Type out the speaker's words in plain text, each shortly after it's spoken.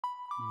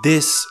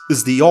This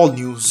is the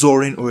all-new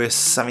Zorin OS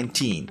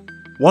 17.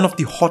 One of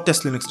the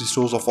hottest Linux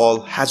distros of all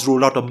has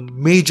rolled out a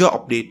major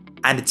update,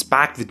 and it's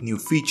packed with new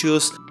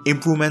features,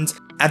 improvements,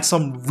 and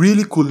some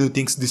really cool new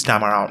things this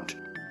time around.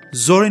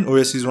 Zorin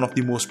OS is one of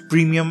the most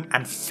premium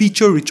and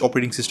feature-rich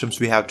operating systems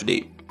we have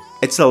today.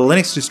 It's a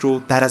Linux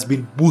distro that has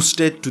been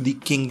boosted to the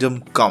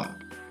kingdom come.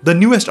 The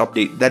newest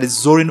update, that is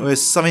Zorin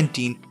OS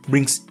 17,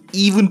 brings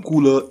even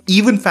cooler,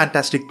 even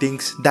fantastic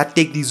things that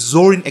take the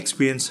Zorin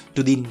experience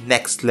to the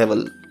next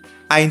level.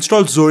 I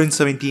installed Zorin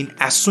 17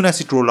 as soon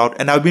as it rolled out,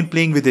 and I've been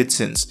playing with it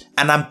since,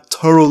 and I'm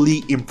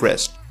thoroughly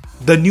impressed.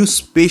 The new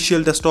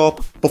spatial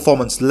desktop,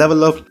 performance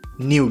level up,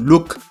 new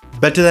look,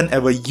 better than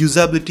ever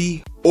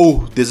usability.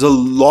 Oh, there's a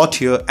lot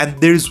here, and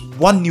there is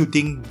one new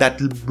thing that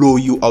will blow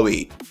you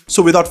away.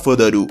 So without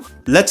further ado,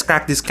 let's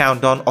crack this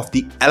countdown of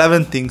the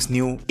 11 things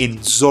new in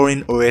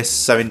Zorin OS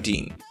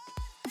 17.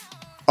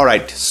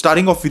 Alright,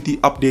 starting off with the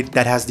update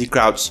that has the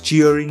crowds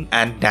cheering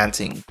and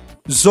dancing.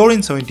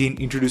 Zorin 17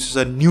 introduces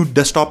a new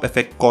desktop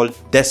effect called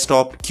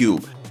Desktop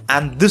Cube,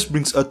 and this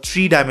brings a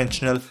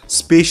 3-dimensional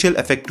spatial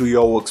effect to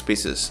your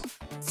workspaces.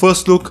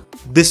 First look,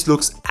 this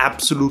looks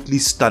absolutely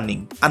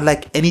stunning,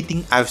 unlike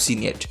anything I've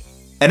seen yet.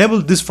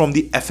 Enable this from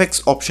the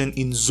effects option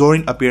in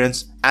Zorin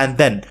Appearance, and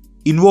then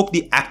invoke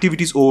the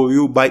activities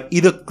overview by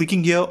either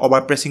clicking here or by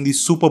pressing the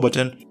super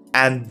button,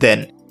 and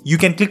then you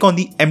can click on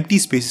the empty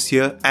spaces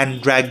here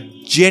and drag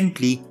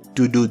gently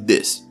to do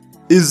this.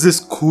 Is this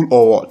cool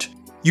or what?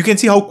 You can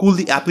see how cool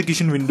the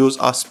application windows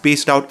are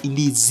spaced out in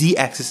the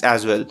Z-axis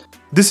as well.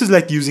 This is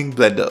like using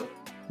Blender.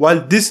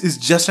 While this is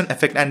just an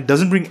effect and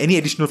doesn't bring any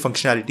additional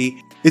functionality,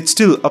 it's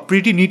still a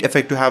pretty neat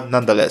effect to have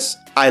nonetheless.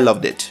 I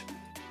loved it.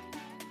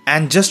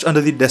 And just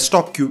under the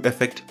desktop cube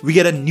effect, we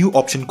get a new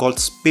option called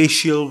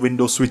Spatial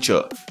Window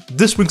Switcher.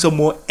 This brings a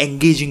more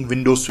engaging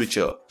window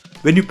switcher.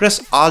 When you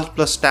press Alt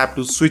plus Tab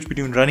to switch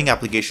between running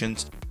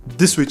applications,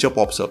 this switcher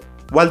pops up.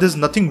 While there's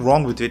nothing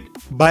wrong with it,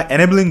 by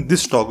enabling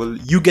this toggle,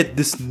 you get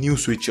this new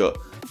switcher.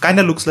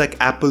 Kinda looks like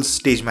Apple's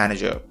Stage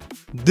Manager.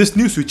 This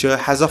new switcher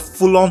has a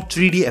full-on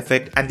 3D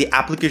effect and the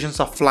applications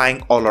are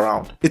flying all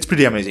around. It's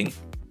pretty amazing.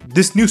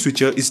 This new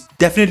switcher is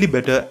definitely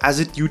better as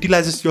it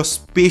utilizes your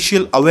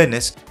spatial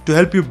awareness to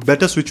help you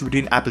better switch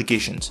between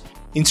applications.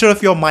 Instead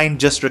of your mind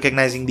just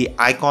recognizing the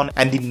icon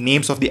and the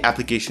names of the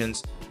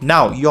applications,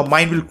 now your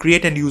mind will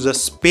create and use a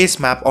space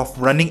map of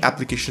running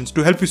applications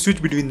to help you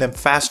switch between them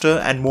faster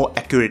and more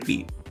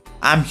accurately.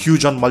 I'm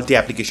huge on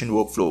multi-application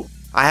workflow.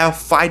 I have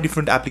 5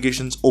 different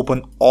applications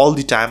open all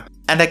the time,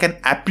 and I can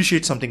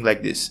appreciate something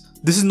like this.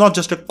 This is not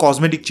just a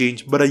cosmetic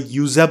change but a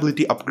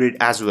usability upgrade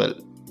as well.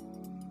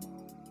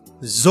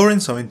 Zorin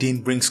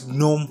 17 brings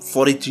GNOME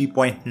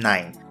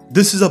 43.9.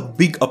 This is a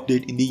big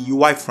update in the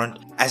UI front,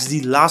 as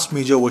the last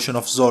major version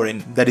of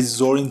Zorin, that is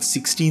Zorin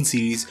 16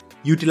 series,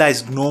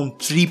 utilized GNOME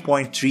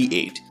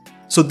 3.38.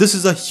 So this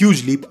is a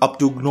huge leap up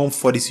to GNOME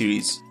 40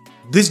 series.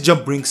 This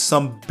jump brings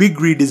some big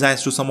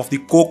redesigns to some of the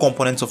core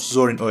components of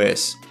Zorin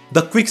OS.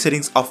 The quick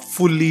settings are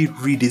fully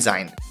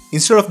redesigned.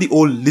 Instead of the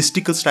old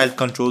listicle style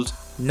controls,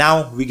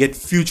 now we get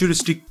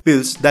futuristic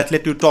pills that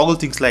let you toggle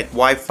things like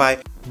Wi-Fi,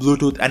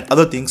 Bluetooth and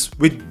other things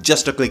with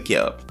just a click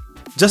here.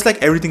 Just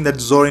like everything that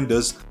Zorin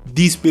does,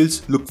 these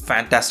pills look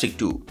fantastic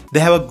too.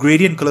 They have a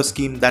gradient color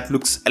scheme that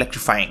looks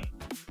electrifying.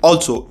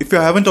 Also, if you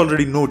haven't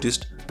already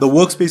noticed, the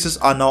workspaces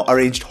are now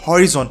arranged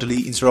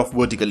horizontally instead of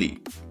vertically.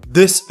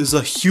 This is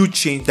a huge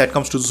change that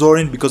comes to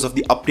Zorin because of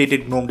the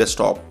updated GNOME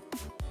desktop.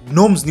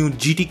 GNOME's new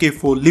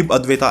GTK4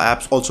 libadwaita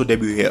apps also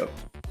debut here.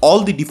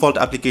 All the default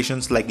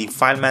applications like the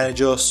file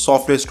manager,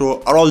 software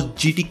store are all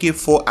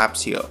GTK4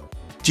 apps here.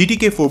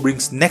 GTK4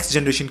 brings next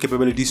generation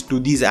capabilities to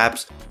these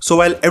apps, so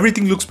while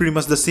everything looks pretty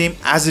much the same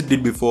as it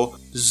did before,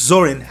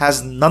 Zorin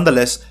has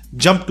nonetheless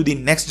jumped to the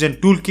next gen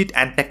toolkit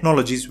and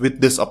technologies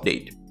with this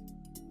update.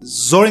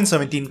 Zorin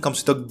 17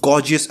 comes with a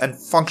gorgeous and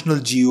functional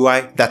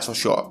GUI, that's for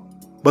sure.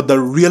 But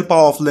the real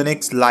power of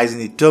Linux lies in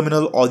the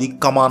terminal or the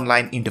command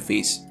line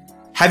interface.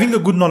 Having a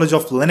good knowledge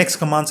of Linux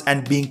commands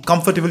and being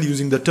comfortable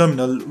using the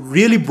terminal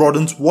really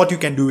broadens what you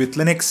can do with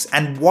Linux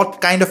and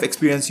what kind of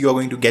experience you are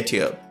going to get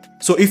here.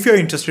 So if you're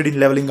interested in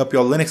leveling up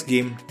your Linux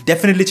game,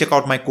 definitely check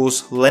out my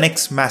course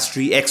Linux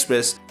Mastery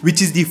Express,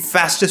 which is the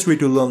fastest way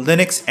to learn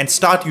Linux and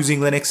start using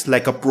Linux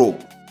like a pro.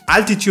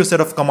 I'll teach you a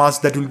set of commands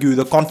that will give you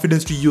the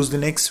confidence to use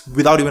Linux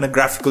without even a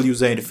graphical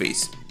user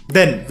interface.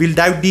 Then we'll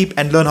dive deep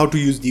and learn how to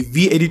use the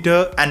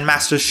V-editor and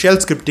master shell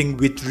scripting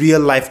with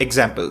real-life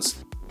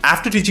examples.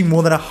 After teaching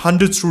more than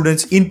 100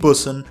 students in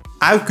person,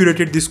 I've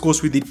curated this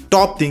course with the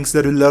top things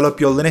that will level up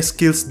your Linux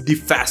skills the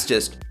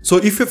fastest. So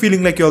if you're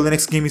feeling like your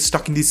Linux game is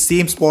stuck in the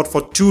same spot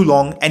for too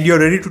long and you're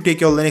ready to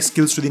take your Linux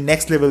skills to the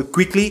next level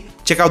quickly,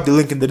 check out the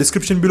link in the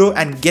description below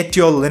and get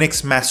your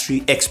Linux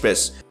Mastery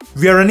Express.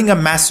 We are running a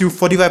massive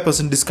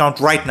 45% discount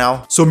right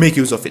now, so make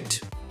use of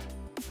it.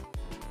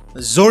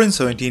 Zorin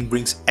 17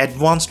 brings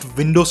advanced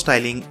window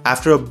styling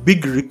after a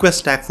big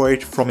request tag for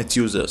it from its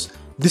users.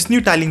 This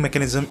new tiling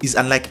mechanism is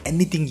unlike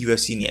anything you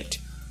have seen yet.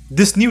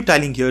 This new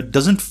tiling here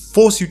doesn't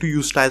force you to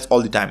use styles all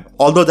the time,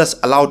 although that's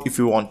allowed if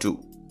you want to.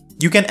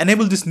 You can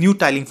enable this new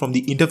tiling from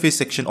the interface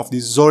section of the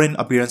Zorin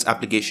Appearance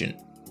application.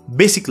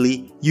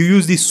 Basically, you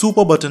use the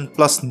super button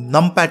plus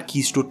numpad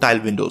keys to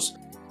tile windows.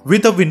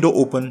 With a window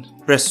open,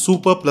 press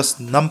super plus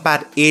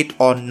numpad 8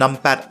 or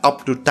numpad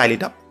up to tile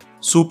it up,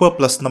 super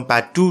plus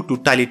numpad 2 to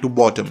tile it to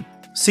bottom,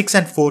 6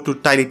 and 4 to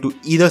tile it to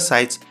either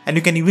sides, and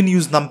you can even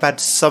use numpad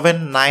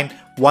 7, 9,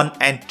 1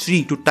 and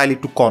 3 to tile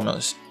it to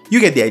corners.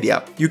 You get the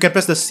idea. You can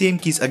press the same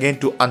keys again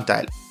to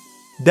untile.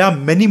 There are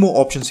many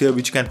more options here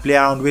which you can play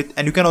around with,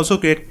 and you can also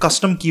create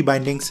custom key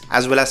bindings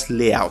as well as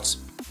layouts.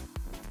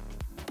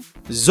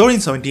 Zorin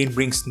 17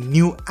 brings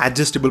new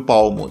adjustable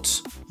power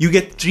modes. You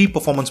get 3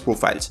 performance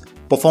profiles: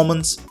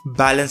 performance,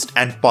 balanced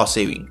and power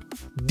saving.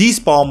 These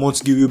power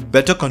modes give you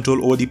better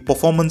control over the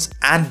performance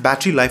and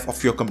battery life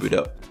of your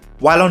computer.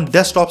 While on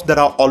desktops that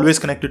are always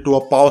connected to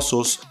a power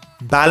source,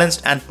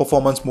 balanced and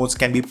performance modes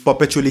can be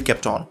perpetually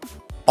kept on.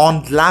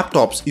 On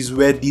laptops is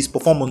where these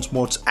performance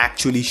modes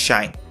actually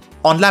shine.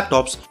 On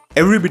laptops,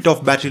 every bit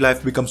of battery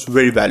life becomes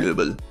very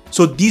valuable.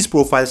 So these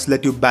profiles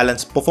let you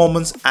balance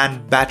performance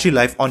and battery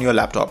life on your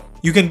laptop.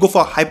 You can go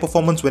for high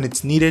performance when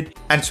it's needed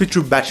and switch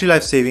to battery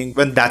life saving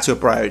when that's your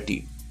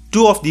priority.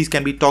 2 of these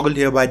can be toggled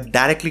here by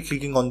directly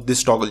clicking on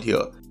this toggle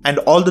here, and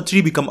all the 3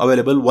 become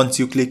available once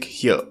you click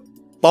here.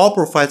 Power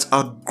profiles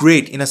are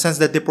great in a sense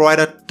that they provide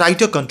a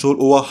tighter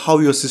control over how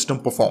your system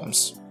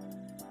performs.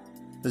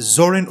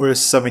 Zorin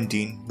OS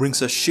 17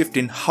 brings a shift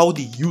in how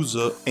the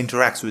user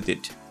interacts with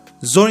it.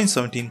 Zorin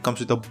 17 comes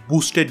with a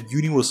boosted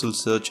universal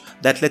search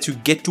that lets you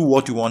get to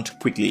what you want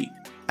quickly.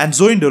 And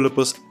Zorin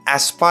developers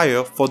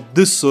aspire for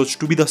this search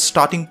to be the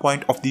starting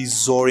point of the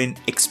Zorin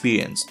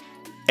experience.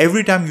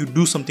 Every time you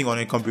do something on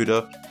your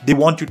computer, they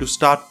want you to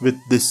start with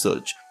this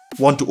search.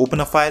 Want to open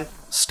a file?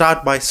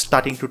 Start by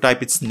starting to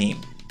type its name.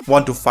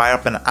 Want to fire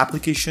up an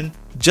application?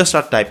 Just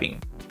start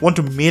typing. Want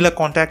to mail a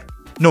contact?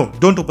 No,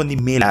 don't open the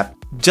mail app.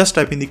 Just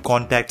type in the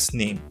contact's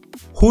name.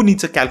 Who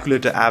needs a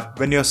calculator app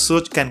when your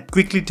search can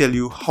quickly tell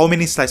you how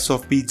many slices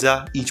of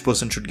pizza each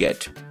person should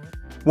get?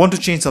 Want to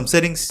change some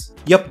settings?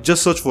 Yep,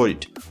 just search for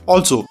it.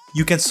 Also,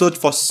 you can search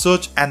for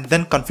search and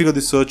then configure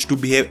the search to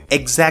behave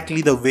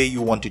exactly the way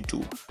you want it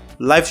to.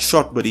 Life's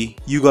short, buddy,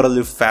 you gotta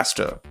live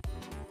faster.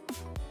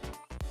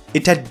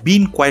 It had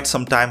been quite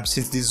some time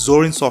since the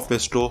Zorin software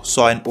store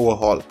saw an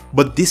overhaul,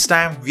 but this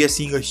time we are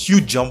seeing a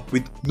huge jump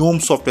with GNOME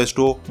Software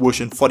Store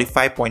version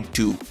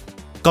 45.2.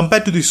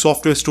 Compared to the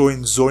software store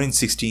in Zorin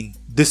 16,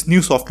 this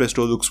new software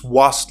store looks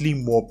vastly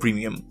more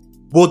premium.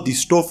 Both the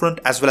storefront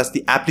as well as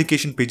the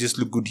application pages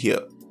look good here.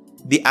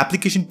 The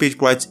application page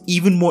provides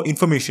even more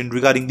information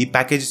regarding the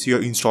packages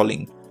you're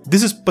installing.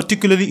 This is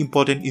particularly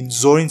important in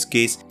Zorin's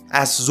case,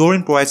 as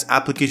Zorin provides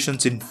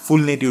applications in full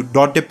native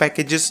 .deb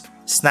packages,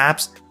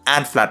 snaps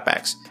and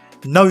flatpaks.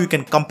 Now you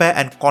can compare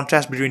and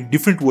contrast between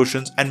different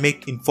versions and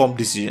make informed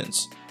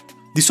decisions.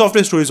 The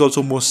software store is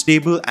also more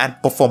stable and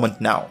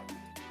performant now.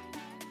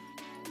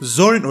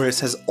 Zorin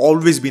OS has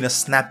always been a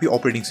snappy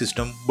operating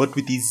system, but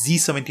with the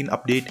Z17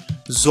 update,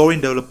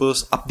 Zorin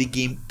developers up the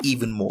game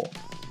even more.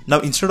 Now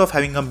instead of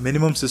having a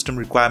minimum system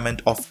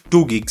requirement of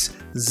 2 gigs,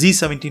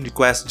 Z17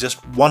 requires just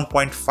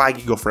 1.5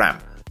 gig of RAM.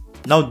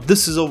 Now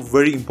this is a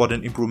very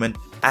important improvement,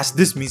 as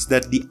this means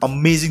that the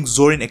amazing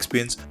Zorin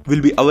experience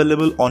will be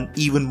available on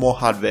even more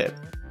hardware.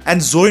 And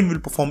Zorin will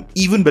perform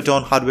even better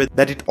on hardware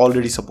that it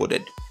already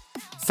supported.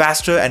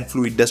 Faster and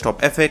fluid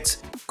desktop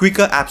effects,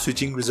 quicker app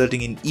switching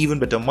resulting in even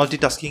better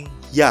multitasking.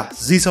 Yeah,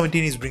 Z17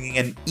 is bringing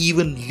an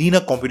even leaner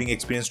computing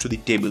experience to the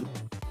table.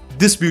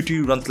 This beauty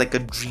runs like a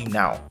dream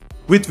now.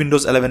 With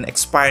Windows 11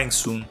 expiring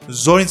soon,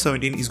 Zorin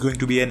 17 is going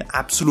to be an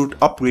absolute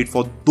upgrade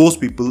for those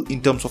people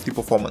in terms of the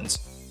performance.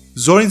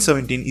 Zorin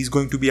 17 is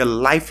going to be a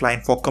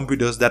lifeline for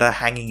computers that are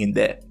hanging in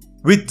there.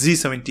 With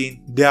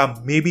Z17, they are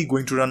maybe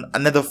going to run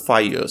another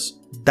 5 years.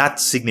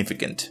 That's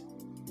significant.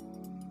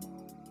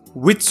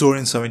 With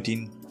Zorin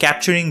 17,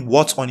 capturing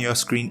what's on your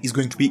screen is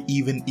going to be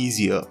even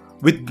easier.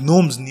 With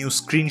GNOME's new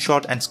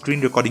screenshot and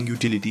screen recording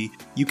utility,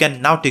 you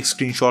can now take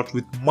screenshots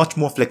with much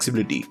more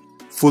flexibility.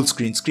 Full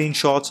screen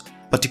screenshots,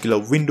 particular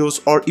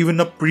windows or even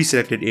a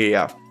pre-selected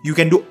area. You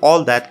can do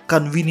all that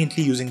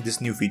conveniently using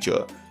this new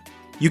feature.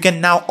 You can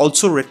now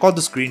also record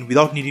the screen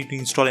without needing to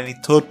install any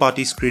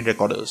third-party screen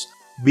recorders,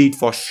 be it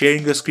for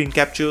sharing your screen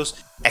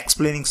captures,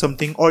 explaining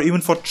something or even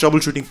for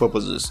troubleshooting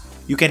purposes.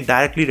 You can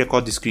directly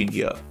record the screen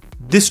here.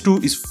 This too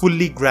is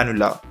fully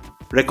granular.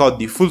 Record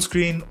the full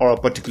screen or a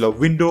particular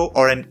window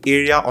or an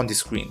area on the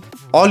screen.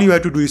 All you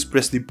have to do is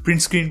press the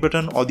print screen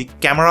button or the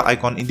camera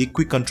icon in the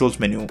quick controls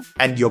menu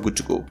and you're good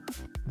to go.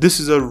 This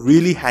is a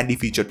really handy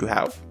feature to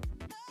have.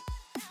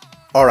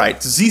 Alright,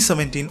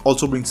 Z17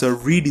 also brings a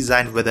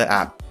redesigned weather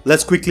app.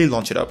 Let's quickly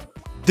launch it up.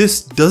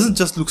 This doesn't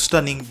just look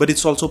stunning, but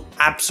it's also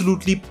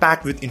absolutely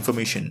packed with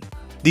information.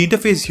 The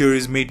interface here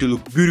is made to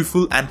look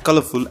beautiful and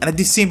colorful, and at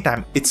the same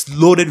time, it's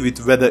loaded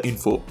with weather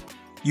info.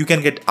 You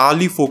can get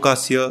hourly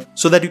forecasts here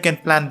so that you can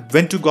plan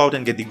when to go out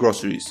and get the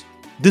groceries.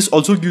 This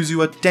also gives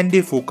you a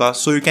 10-day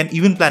forecast so you can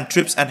even plan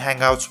trips and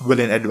hangouts well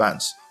in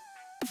advance.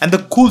 And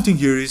the cool thing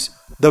here is,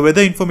 the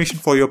weather information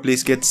for your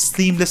place gets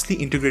seamlessly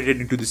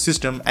integrated into the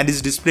system and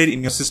is displayed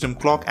in your system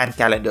clock and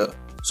calendar.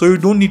 So you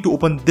don't need to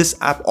open this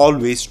app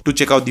always to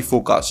check out the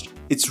forecast.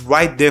 It's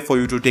right there for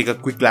you to take a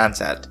quick glance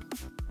at.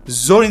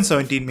 Zorin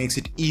 17 makes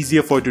it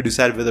easier for you to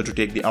decide whether to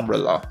take the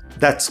umbrella.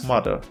 That's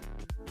smarter.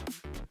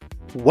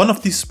 One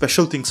of the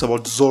special things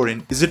about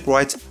Zorin is it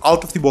provides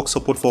out-of-the-box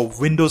support for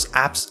Windows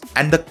apps,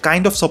 and the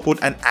kind of support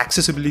and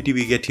accessibility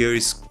we get here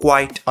is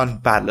quite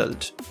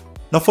unparalleled.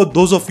 Now for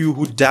those of you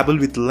who dabble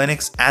with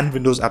Linux and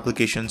Windows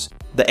applications,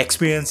 the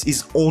experience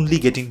is only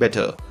getting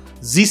better.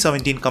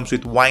 Z17 comes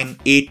with Wine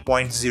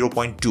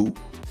 8.0.2.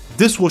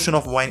 This version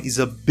of Wine is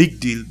a big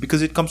deal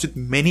because it comes with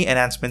many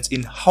enhancements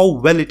in how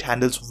well it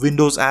handles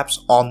Windows apps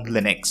on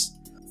Linux.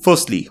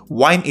 Firstly,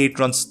 Wine 8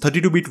 runs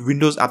 32-bit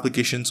Windows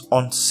applications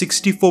on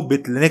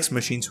 64-bit Linux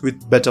machines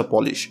with better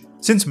polish.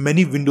 Since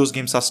many Windows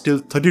games are still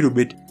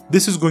 32-bit,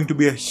 this is going to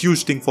be a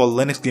huge thing for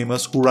Linux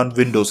gamers who run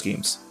Windows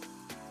games.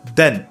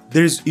 Then,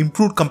 there is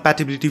improved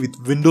compatibility with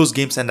Windows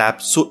games and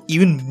apps, so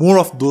even more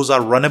of those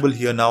are runnable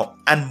here now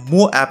and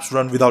more apps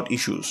run without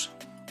issues.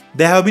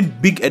 There have been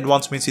big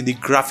advancements in the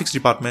graphics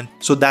department,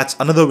 so that's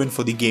another win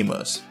for the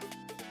gamers.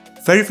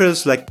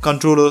 Peripherals like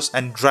controllers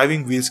and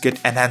driving wheels get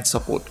enhanced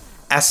support.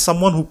 As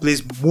someone who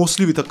plays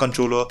mostly with a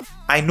controller,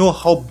 I know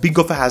how big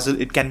of a hassle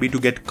it can be to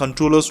get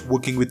controllers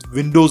working with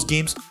Windows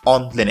games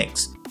on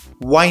Linux.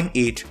 Wine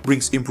 8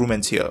 brings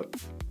improvements here.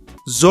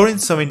 Zorin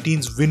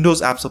 17's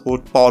Windows app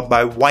support powered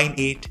by Wine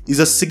 8 is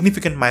a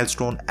significant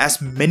milestone, as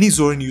many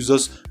Zorin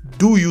users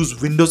do use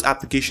Windows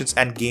applications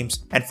and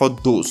games, and for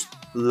those,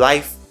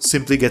 life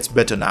simply gets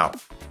better now.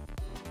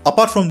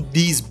 Apart from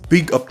these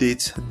big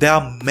updates, there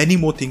are many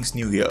more things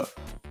new here.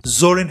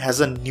 Zorin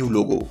has a new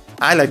logo.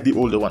 I like the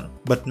older one,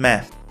 but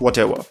meh,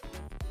 whatever.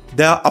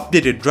 There are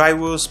updated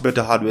drivers,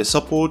 better hardware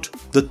support,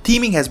 the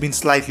theming has been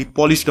slightly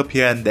polished up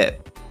here and there.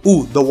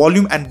 Ooh, the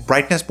volume and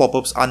brightness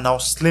pop-ups are now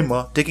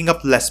slimmer, taking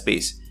up less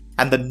space,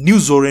 and the new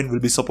Zorin will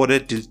be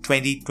supported till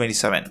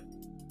 2027.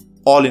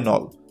 All in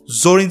all,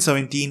 Zorin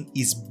 17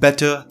 is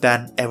better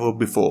than ever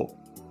before.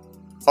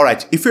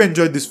 Alright, if you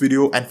enjoyed this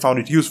video and found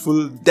it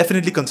useful,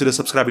 definitely consider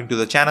subscribing to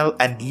the channel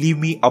and leave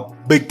me a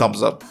big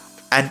thumbs up.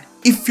 And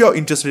if you're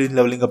interested in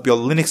leveling up your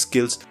Linux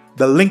skills,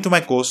 the link to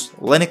my course,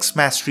 Linux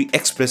Mastery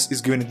Express, is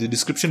given in the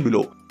description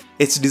below.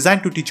 It's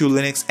designed to teach you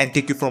Linux and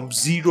take you from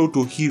zero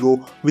to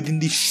hero within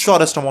the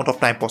shortest amount of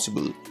time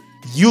possible.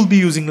 You'll be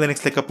using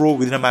Linux like a pro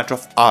within a matter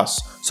of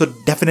hours, so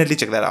definitely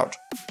check that out.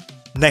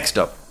 Next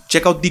up,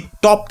 check out the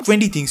top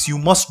 20 things you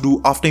must do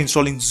after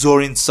installing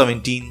Zorin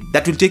 17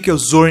 that will take your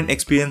Zorin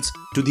experience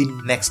to the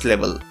next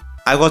level.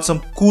 I got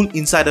some cool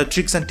insider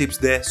tricks and tips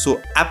there,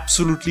 so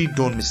absolutely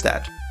don't miss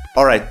that.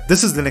 Alright,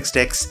 this is Linux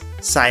Techs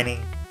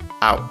signing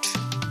out.